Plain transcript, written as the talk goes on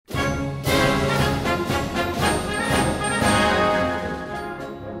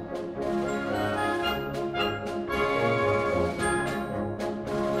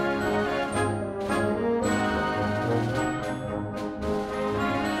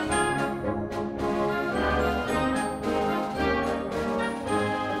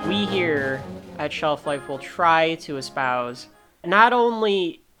here at Shelf Life will try to espouse not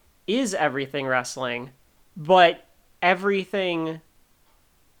only is everything wrestling, but everything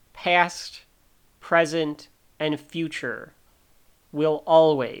past, present, and future will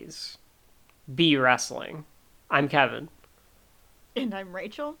always be wrestling. I'm Kevin. And I'm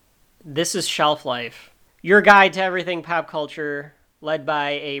Rachel. This is Shelf Life, your guide to everything pop culture, led by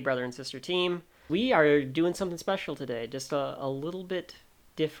a brother and sister team. We are doing something special today, just a little bit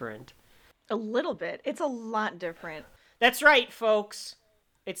different. A little bit. It's a lot different. That's right, folks.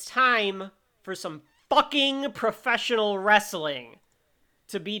 It's time for some fucking professional wrestling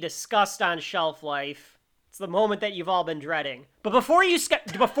to be discussed on Shelf Life. It's the moment that you've all been dreading. But before you skip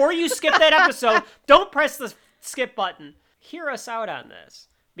that episode, don't press the skip button. Hear us out on this,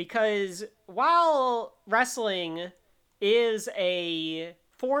 because while wrestling is a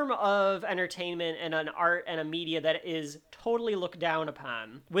form of entertainment and an art and a media that is totally looked down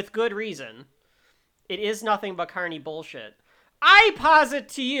upon, with good reason, it is nothing but carny bullshit. I posit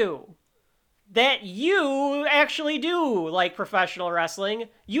to you that you actually do like professional wrestling.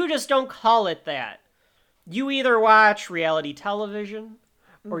 You just don't call it that. You either watch reality television,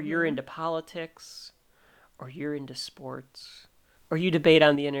 or you're into politics, or you're into sports, or you debate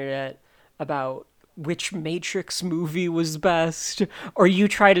on the internet about which Matrix movie was best, or you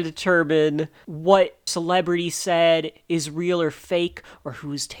try to determine what celebrity said is real or fake, or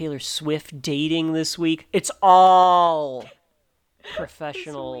who's Taylor Swift dating this week. It's all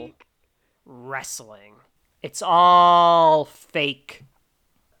professional wrestling. It's all fake.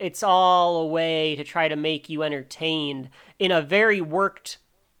 It's all a way to try to make you entertained in a very worked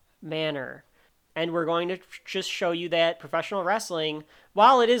manner. And we're going to just show you that professional wrestling,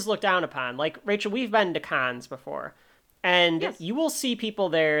 while it is looked down upon, like, Rachel, we've been to cons before, and Yes. you will see people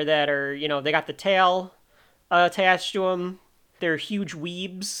there that are, they got the tail attached to them. They're huge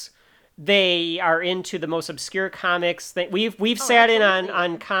weebs. They are into the most obscure comics. We've sat in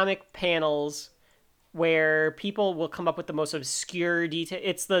on comic panels where people will come up with the most obscure detail.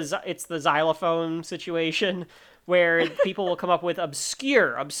 It's the xylophone situation where people will come up with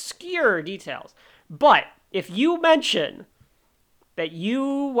obscure details. But if you mention that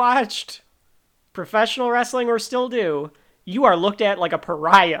you watched professional wrestling or still do, you are looked at like a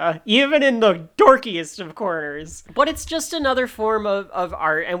pariah, even in the dorkiest of corners. But it's just another form of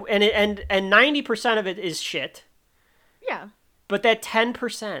art, and 90% of it is shit. Yeah. But that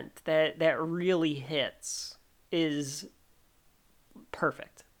 10% that really hits is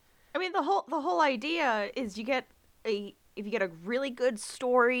perfect. I mean, the whole idea is if you get a really good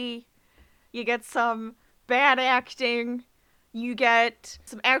story, you get some bad acting, you get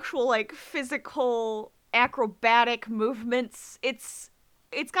some actual like physical acrobatic movements. It's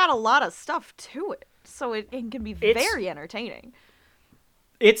got a lot of stuff to it, so it can be very entertaining.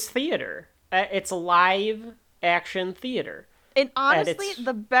 It's theater. It's live action theater. And honestly,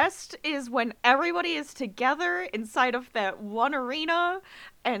 the best is when everybody is together inside of that one arena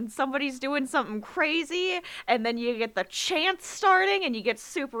and somebody's doing something crazy, and then you get the chant starting and you get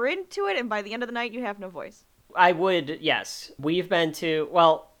super into it, and by the end of the night you have no voice. Yes. We've been to,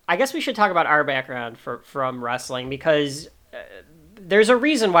 well, I guess we should talk about our background from wrestling, because there's a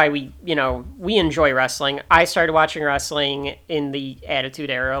reason why we enjoy wrestling. I started watching wrestling in the Attitude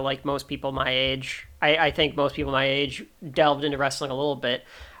Era, like most people my age. I think most people my age delved into wrestling a little bit.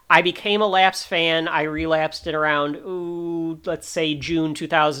 I became a lapsed fan. I relapsed it around, let's say June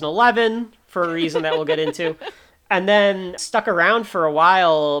 2011, for a reason that we'll get into. And then stuck around for a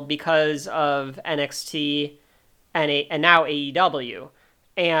while because of NXT and now AEW.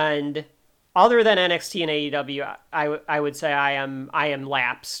 And other than NXT and AEW, I would say I am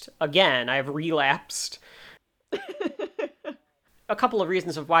lapsed again. I've relapsed. A couple of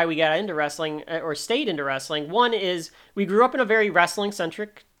reasons of why we got into wrestling or stayed into wrestling. One is we grew up in a very wrestling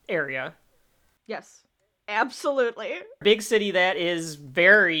centric area. Yes, absolutely. Big city that is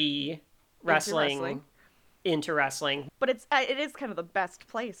very into wrestling. But it is kind of the best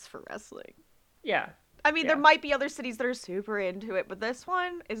place for wrestling. Yeah. I mean, there might be other cities that are super into it, but this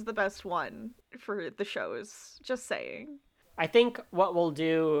one is the best one for the shows. Just saying. I think what we'll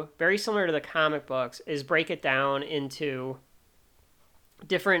do, very similar to the comic books, is break it down into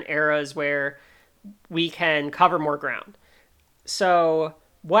different eras where we can cover more ground. So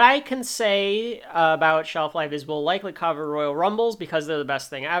what I can say about Shelf Life is we'll likely cover Royal Rumbles because they're the best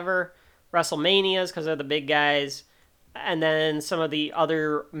thing ever, WrestleManias because they're the big guys, and then some of the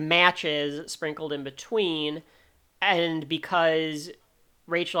other matches sprinkled in between. And because,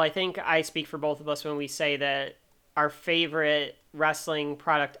 Rachel, I think I speak for both of us when we say that our favorite wrestling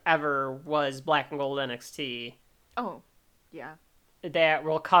product ever was Black and Gold NXT. Oh, yeah. that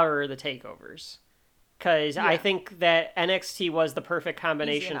will cover the takeovers. Because I think that NXT was the perfect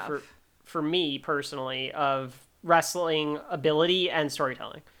combination for me personally of wrestling ability and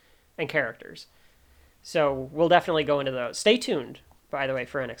storytelling and characters. So we'll definitely go into those. Stay tuned, by the way,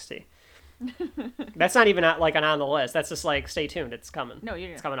 for NXT. That's not even like on the list. That's just like stay tuned. It's coming. No,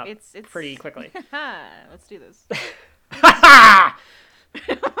 it's coming up. It's pretty quickly. Let's do this. I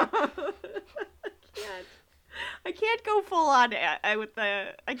can't go full on with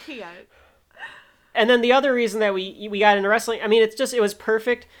the. I can't. And then the other reason that we got into wrestling, I mean, it was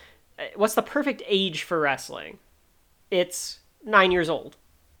perfect. What's the perfect age for wrestling? It's 9 years old.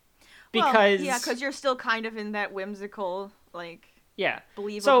 Because because you're still kind of in that whimsical, like,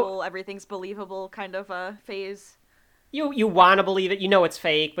 believable, so, everything's believable kind of phase. You want to believe it. You know it's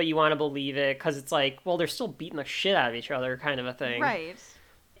fake, but you want to believe it because it's like, well, they're still beating the shit out of each other kind of a thing. Right.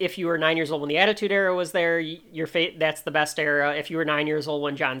 If you were 9 years old when the Attitude Era was there, that's the best era. If you were 9 years old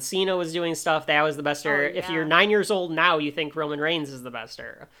when John Cena was doing stuff, that was the best era. Yeah. If you're 9 years old now, you think Roman Reigns is the best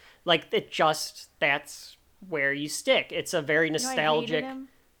era. Like, that's where you stick. It's a very nostalgic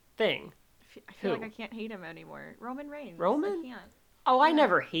thing. I feel like I can't hate him anymore. Roman Reigns. Roman? I can't. Oh, I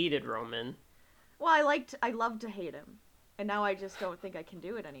never hated Roman. Well, I loved to hate him. And now I just don't think I can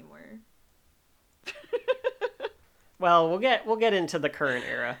do it anymore. Well, we'll get into the current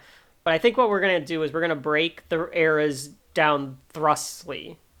era. But I think what we're going to do is we're going to break the eras down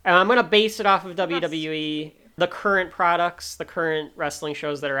thrustly. And I'm going to base it off of WWE, the current products, the current wrestling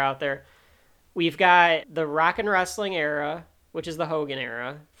shows that are out there. We've got the Rock and Wrestling era, which is the Hogan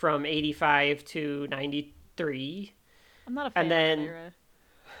era, from 85 to 93. I'm not a fan of that era.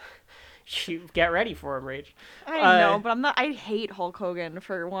 You get ready for him, Rach. I know, but I'm not. I hate Hulk Hogan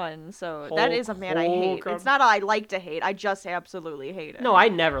for one, so that is a man I hate. It's not I like to hate. I just absolutely hate it. No, I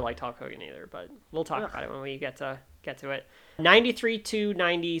never liked Hulk Hogan either, but we'll talk about it when we get to it. 93 to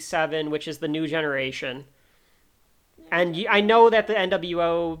 97, which is the new generation, and I know that the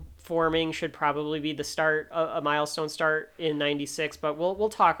NWO forming should probably be the start, a milestone start in 96, but we'll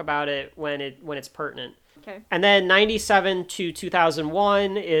talk about it when it's pertinent. Okay. And then 97 to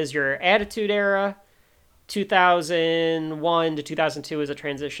 2001 is your Attitude Era. 2001 to 2002 is a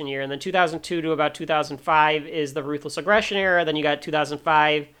transition year. And then 2002 to about 2005 is the Ruthless Aggression Era. Then you got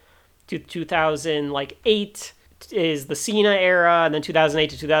 2005 to 2008 is the Cena Era. And then 2008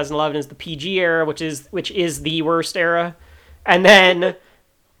 to 2011 is the PG Era, which is the worst era. And then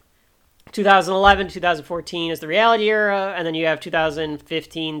 2011 to 2014 is the Reality Era, and then you have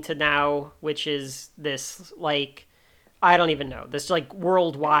 2015 to now, which is this, like, I don't even know, this, like,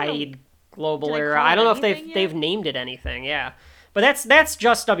 worldwide global era. I don't know if they've named it anything, yeah. But that's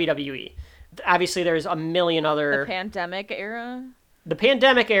just WWE. Obviously, there's a million other... The Pandemic Era? The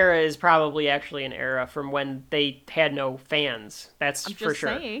Pandemic Era is probably actually an era from when they had no fans. That's for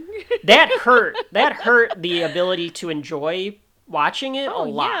sure. Saying. That hurt. That hurt the ability to enjoy watching it a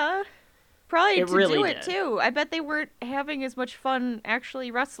lot. Yeah. Probably really do it did. too. I bet they weren't having as much fun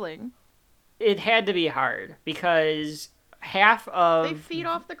actually wrestling. It had to be hard because half of... They feed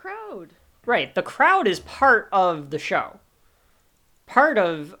off the crowd. Right. The crowd is part of the show. Part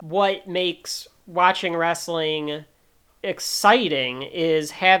of what makes watching wrestling exciting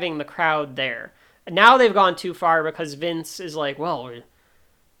is having the crowd there. Now they've gone too far because Vince is like, well,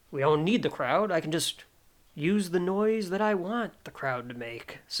 we don't need the crowd. I can just use the noise that I want the crowd to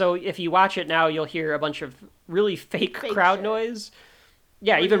make. So if you watch it now, you'll hear a bunch of really fake crowd shit. Noise.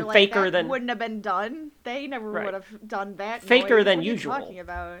 Yeah, when even faker than... wouldn't have been done. They never would have done that faker noise. Than what usual. Are you talking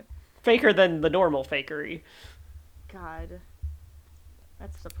about? Faker than the normal fakery. God.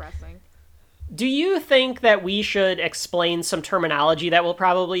 That's depressing. Do you think that we should explain some terminology that we'll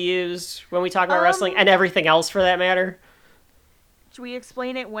probably use when we talk about wrestling, and everything else for that matter? Should we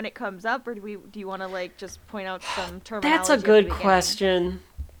explain it when it comes up, or do you want to, like, just point out some terminology? That's a good question.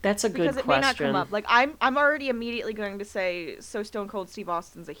 That's a good question. Because it may not come up. Like, I'm already immediately going to say, so Stone Cold Steve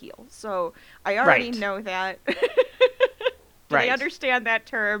Austin's a heel. So I already know that. I understand that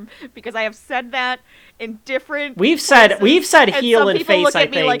term because I have said that in different We've said heel and face, I think. Some people look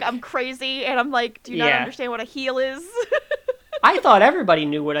at me like I'm crazy, and I'm like, do you not understand what a heel is? I thought everybody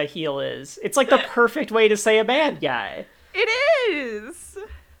knew what a heel is. It's like the perfect way to say a bad guy. It is.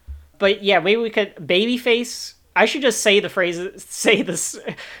 But yeah, maybe we could babyface. I should just say the phrase,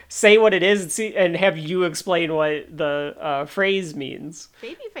 say what it is, and have you explain what the phrase means.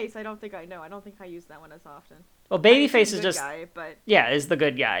 Babyface, I don't think I know. I don't think I use that one as often. Well, babyface is just guy, but... is the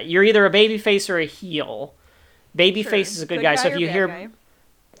good guy. You're either a babyface or a heel. Babyface is a good guy. So if you hear guy.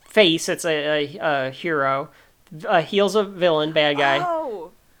 Face, it's a hero. Heel's a villain, bad guy.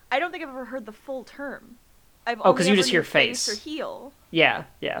 Oh, I don't think I've ever heard the full term. I've Oh, only because you ever just hear knew face or face. heel. Yeah.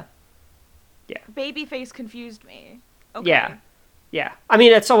 Babyface confused me. Okay. Yeah. Yeah. I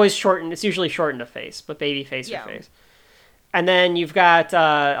mean, it's always shortened. It's usually shortened to face, but baby face or Yeah. face. And then you've got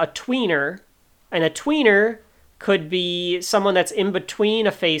a tweener, and a tweener could be someone that's in between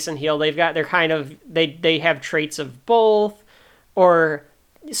a face and heel. They have traits of both, or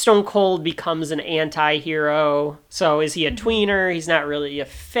Stone Cold becomes an anti-hero. So is he a tweener? He's not really a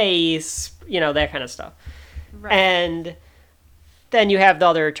face, that kind of stuff. Right. And then you have the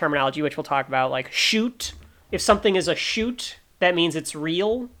other terminology, which we'll talk about, like shoot. If something is a shoot, that means it's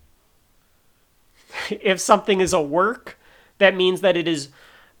real. If something is a work, that means that it is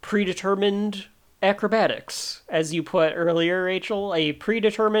predetermined acrobatics, as you put earlier, Rachel. A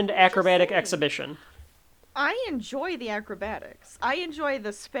predetermined acrobatic exhibition. I enjoy the acrobatics. I enjoy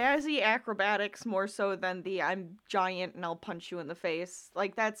the spazzy acrobatics more so than the I'm giant and I'll punch you in the face.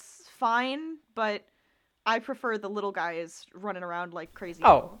 Like, that's fine, but I prefer the little guys running around like crazy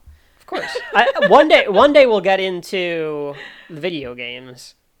Oh, people. of course. One day we'll get into the video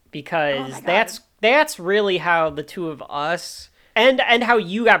games, because that's really how the two of us and how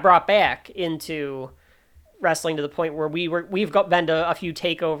you got brought back into wrestling, to the point where we've been to a few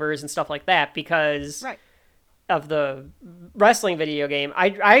takeovers and stuff like that because of the wrestling video game.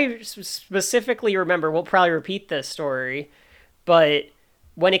 I specifically remember, we'll probably repeat this story, but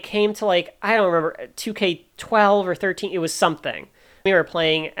when it came to, like, I don't remember, 2K12 or 13, it was something. We were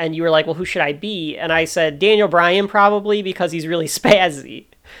playing, and you were like, well, who should I be? And I said, Daniel Bryan, probably, because he's really spazzy.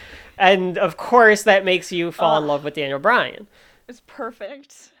 And, of course, that makes you fall in love with Daniel Bryan. It's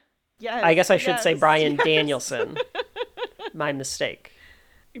perfect. Yes. I guess I should say Bryan Danielson. My mistake.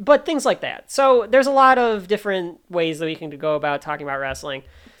 But things like that. So there's a lot of different ways that we can go about talking about wrestling.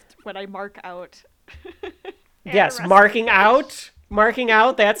 When I mark out. Yes, marking out. Marking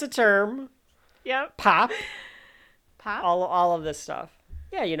out, that's a term. Yep. Pop. Pop? All of this stuff.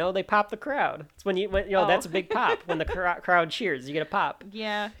 Yeah, they pop the crowd. It's when that's a big pop. When the crowd cheers, you get a pop.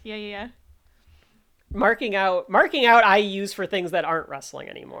 Yeah. Marking out I use for things that aren't wrestling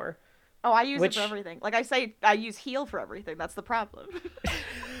anymore. Oh, I use it for everything. Like I say, I use heel for everything. That's the problem.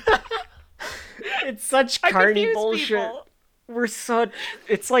 It's such carny bullshit. People.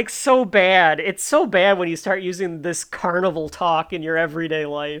 It's like so bad. It's so bad when you start using this carnival talk in your everyday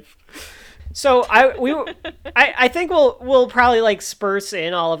life. So I think we'll probably like spurse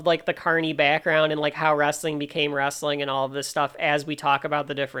in all of like the carny background and like how wrestling became wrestling and all of this stuff as we talk about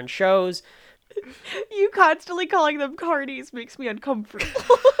the different shows. You constantly calling them carnies makes me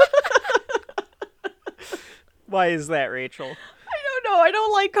uncomfortable. Why is that, Rachel? I don't know. I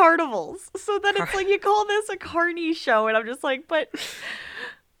don't like carnivals. So then it's like you call this a carny show, and I'm just like, but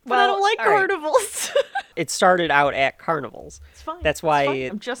I don't like carnivals. Right. It started out at carnivals. It's fine. That's why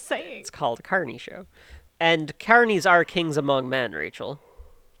I'm just saying. It's called a carny show. And carnies are kings among men, Rachel.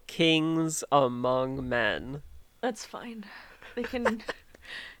 Kings among men. That's fine. They can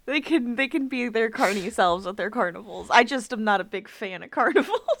they can be their carny selves at their carnivals. I just am not a big fan of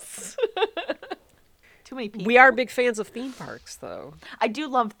carnivals. Too many people. We are big fans of theme parks, though. I do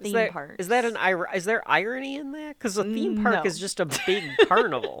love theme parks. Is there irony in that? Because a theme park is just a big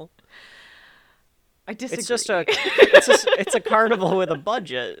carnival. I disagree. It's a carnival with a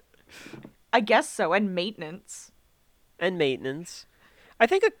budget. I guess so, and maintenance. I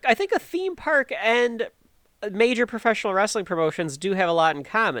think a theme park and major professional wrestling promotions do have a lot in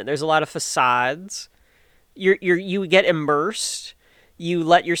common. There's a lot of facades. You get immersed. You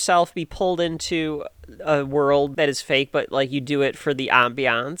let yourself be pulled into a world that is fake, but like you do it for the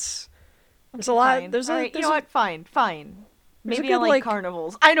ambiance. There's a lot. Fine. You know what? Fine. Maybe I like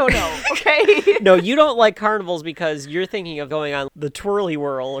carnivals. I don't know. Okay. No, you don't like carnivals because you're thinking of going on the Twirly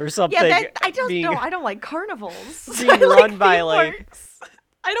Whirl or something. Yeah, I don't like carnivals. Being run by parks.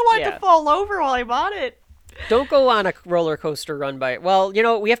 I don't want it to fall over while I'm on it. Don't go on a roller coaster run by. Well,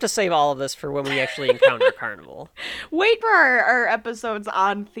 we have to save all of this for when we actually encounter a carnival. Wait for our episodes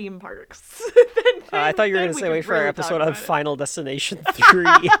on theme parks. I thought you were going to say wait for our episode on Final Destination 3.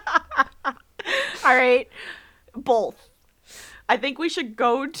 All right. Both. I think we should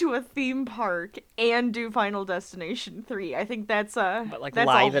go to a theme park and do Final Destination 3. I think that's live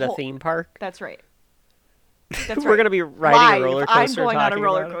at a theme park? That's right. We're going to be riding a roller coaster. I'm going on a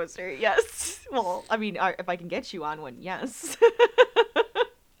roller coaster, yes. Well, I mean, if I can get you on one, yes.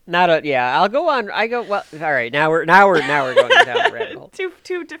 I'll go on. Well, all right, now we're going down the rabbit hole. Too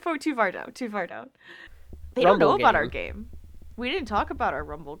far down. They don't know about our game. We didn't talk about our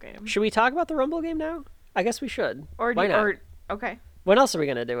Rumble game. Should we talk about the Rumble game now? I guess we should. Why not? Okay. When else are we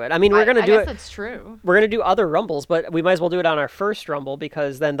gonna do it? I mean, we're gonna do I guess it. that's true. We're gonna do other rumbles, but we might as well do it on our first rumble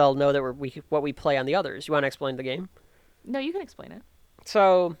because then they'll know that what we play on the others. You want to explain the game? No, you can explain it.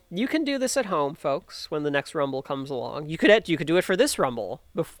 So you can do this at home, folks. When the next rumble comes along, you could do it for this rumble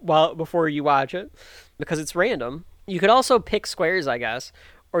before you watch it, because it's random. You could also pick squares, I guess,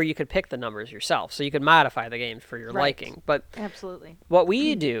 or you could pick the numbers yourself. So you could modify the game for your liking. But absolutely, what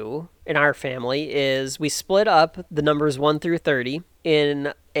we do in our family is we split up the numbers 1 through 30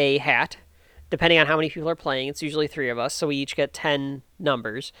 in a hat. Depending on how many people are playing, it's usually 3 of us, so we each get 10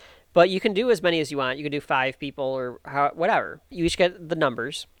 numbers. But you can do as many as you want. You can do 5 people or whatever. You each get the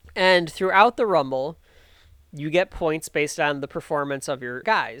numbers. And throughout the Rumble, you get points based on the performance of your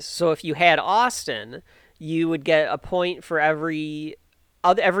guys. So if you had Austin, you would get a point for every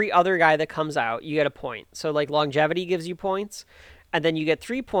other guy that comes out. You get a point. So like longevity gives you points. And then you get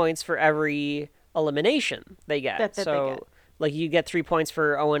 3 points for every elimination they get. That they get. Like you get 3 points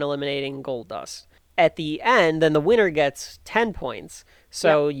for Owen eliminating Gold Dust. At the end, then the winner gets 10 points.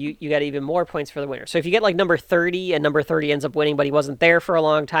 So you get even more points for the winner. So if you get like number 30 and number 30 ends up winning, but he wasn't there for a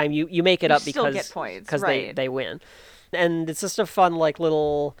long time, you make it up because get points, right. they win. And it's just a fun like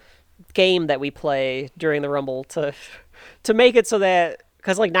little game that we play during the Rumble to make it so that,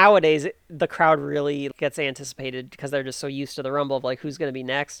 because like nowadays the crowd really gets anticipated because they're just so used to the Rumble of like who's going to be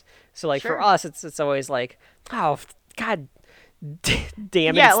next. So like for us, it's always like, oh God.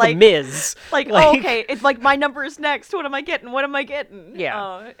 Damn it, it's like, the Miz. Like, oh, okay, it's like my number is next. What am I getting?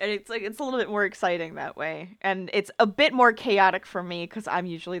 Yeah. And it's like, it's a little bit more exciting that way. And it's a bit more chaotic for me because I'm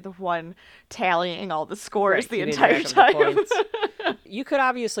usually the one tallying all the scores the entire time. You could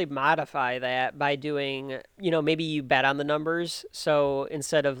obviously modify that by doing, maybe you bet on the numbers. So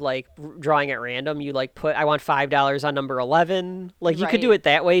instead of like drawing at random, you like put, I want $5 on number 11. Like you could do it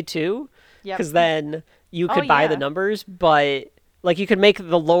that way too. Because then you could buy the numbers, but like you could make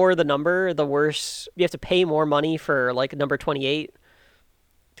the lower the number, the worse. You have to pay more money for like number 28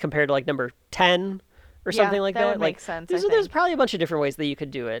 compared to like number 10 or something like that. Would make sense. There's probably a bunch of different ways that you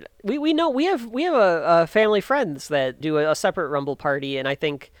could do it. We know we have a family friends that do a separate Rumble party, and I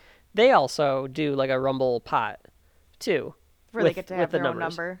think they also do like a Rumble pot too. Where they get to have their own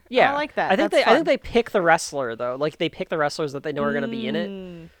number. Yeah, I like that. I think they pick the wrestler though. Like they pick the wrestlers that they know are going to be in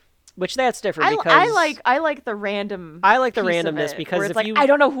it. Which that's different because I like the random. I like the randomness because it's I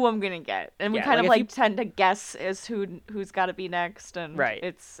don't know who I'm gonna get, and we kind of tend to guess as who's got to be next, and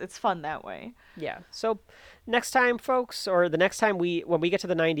it's fun that way. Yeah. So next time, folks, or the next time when we get to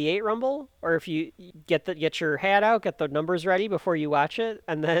the 98 Rumble, or if you get your hat out, get the numbers ready before you watch it,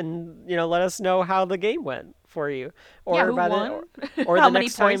 and then let us know how the game went for you, or who won? Or how the many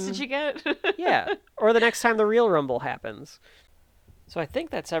next points time, did you get? Yeah, or the next time the real Rumble happens. So I think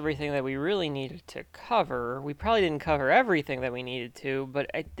that's everything that we really needed to cover. We probably didn't cover everything that we needed to, but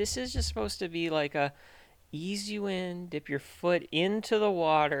this is just supposed to be like a ease you in, dip your foot into the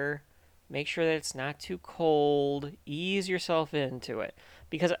water, make sure that it's not too cold, ease yourself into it.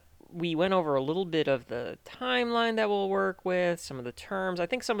 Because we went over a little bit of the timeline that we'll work with, some of the terms. I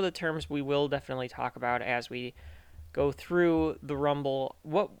think some of the terms we will definitely talk about as we go through the Rumble.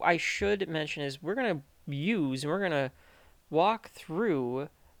 What I should mention is we're going to walk through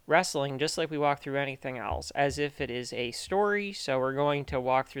wrestling just like we walk through anything else, as if it is a story. So we're going to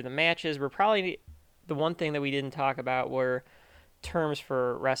walk through the matches. We're probably, the one thing that we didn't talk about were terms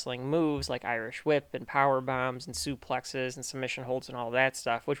for wrestling moves like Irish whip and power bombs and suplexes and submission holds and all that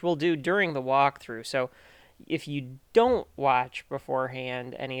stuff, which we'll do during the walkthrough. So if you don't watch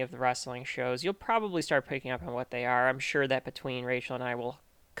beforehand any of the wrestling shows, you'll probably start picking up on what they are. I'm sure that between Rachel and I will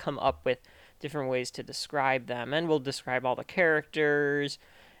come up with different ways to describe them, and we'll describe all the characters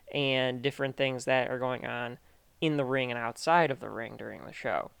and different things that are going on in the ring and outside of the ring during the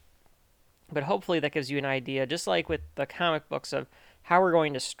show. But hopefully that gives you an idea, just like with the comic books, of how we're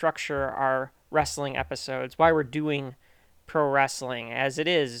going to structure our wrestling episodes, why we're doing pro wrestling, as it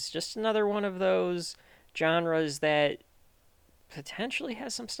is just another one of those genres that potentially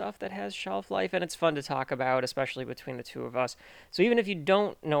has some stuff that has shelf life, and it's fun to talk about, especially between the two of us. So even if you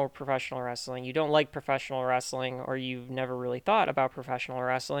don't know professional wrestling, you don't like professional wrestling, or you've never really thought about professional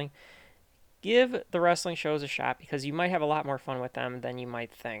wrestling, give the wrestling shows a shot, because you might have a lot more fun with them than you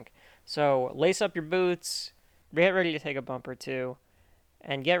might think. So lace up your boots, get ready to take a bump or two,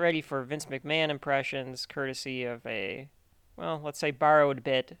 and get ready for Vince McMahon impressions, courtesy of a, well, let's say borrowed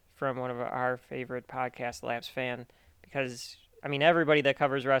bit from one of our favorite podcast, Labs fan, because I mean, everybody that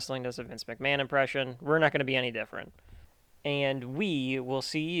covers wrestling does a Vince McMahon impression. We're not going to be any different. And we will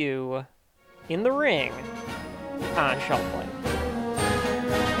see you in the ring on Shelf Life.